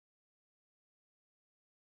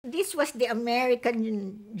This was the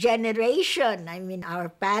American generation. I mean, our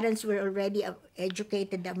parents were already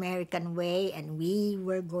educated the American way, and we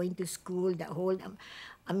were going to school, the whole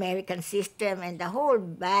American system, and the whole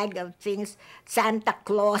bag of things, Santa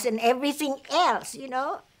Claus and everything else, you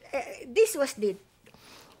know. This was the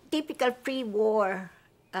typical pre-war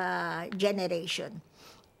generation.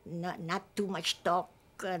 Not too much talk,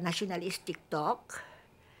 nationalistic talk.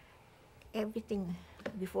 Everything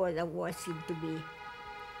before the war seemed to be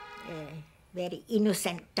a very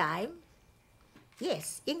innocent time.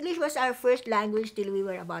 Yes, English was our first language till we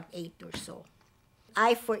were about 8 or so.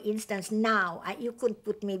 I, for instance, now, you couldn't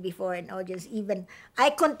put me before an audience. Even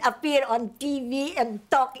I couldn't appear on TV and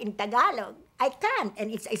talk in Tagalog. I can't,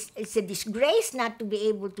 and it's a disgrace not to be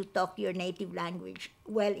able to talk your native language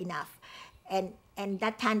well enough, and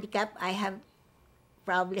that handicap I have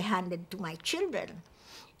probably handed to my children,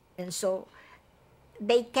 and so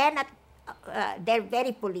they cannot. They're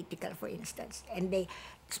very political, for instance, and they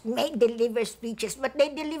may deliver speeches, but they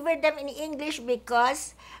deliver them in English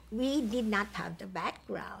because we did not have the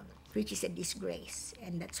background, which is a disgrace.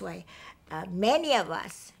 And that's why many of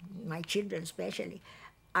us, my children especially,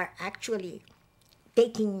 are actually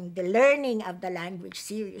taking the learning of the language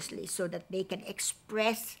seriously so that they can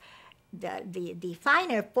express the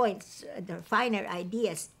finer points, the finer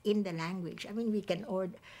ideas in the language. I mean, we can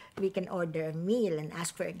order a meal and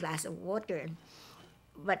ask for a glass of water,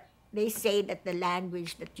 but they say that the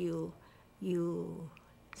language that you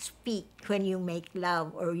speak when you make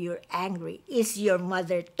love or you're angry is your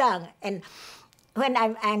mother tongue. And when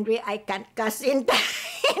I'm angry, I can't cuss in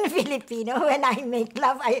in Filipino. When I make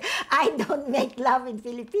love, I don't make love in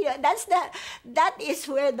Filipino. That is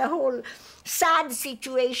where the whole sad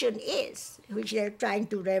situation is, which they're trying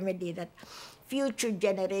to remedy, that future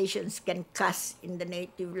generations can cuss in the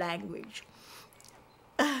native language.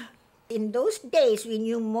 In those days, we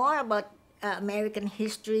knew more about American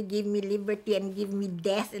history, Give Me Liberty and Give Me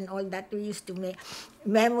Death and all that. We used to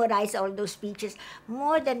memorize all those speeches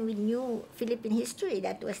more than we knew Philippine history.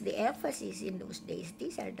 That was the emphasis in those days.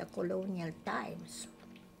 These are the colonial times.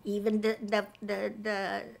 Even the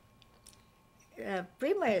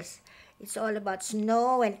primers, it's all about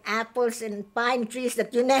snow and apples and pine trees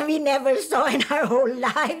that we never saw in our whole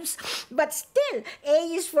lives. But still,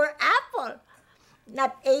 A is for apple.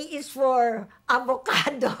 Not A is for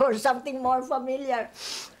avocado or something more familiar.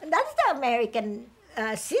 And that's the American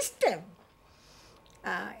system.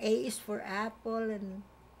 A is for apple, and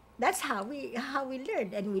that's how we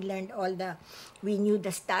learned. And we knew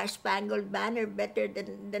the Star Spangled Banner better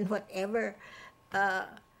than whatever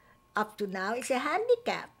up to now. It's a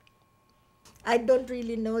handicap. I don't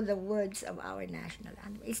really know the words of our national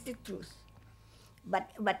anthem. It's the truth, but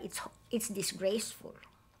it's disgraceful.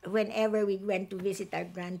 Whenever we went to visit our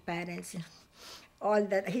grandparents,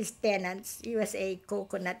 his tenants, he had a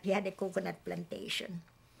coconut plantation.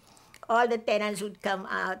 All the tenants would come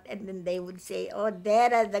out, and then they would say, "Oh, there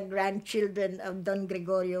are the grandchildren of Don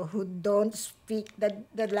Gregorio who don't speak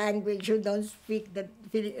the language, who don't speak the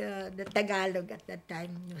Tagalog at that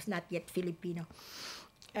time. It was not yet Filipino.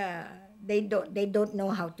 They don't know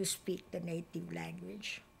how to speak the native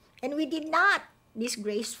language." And we did not.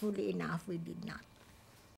 Disgracefully enough, we did not.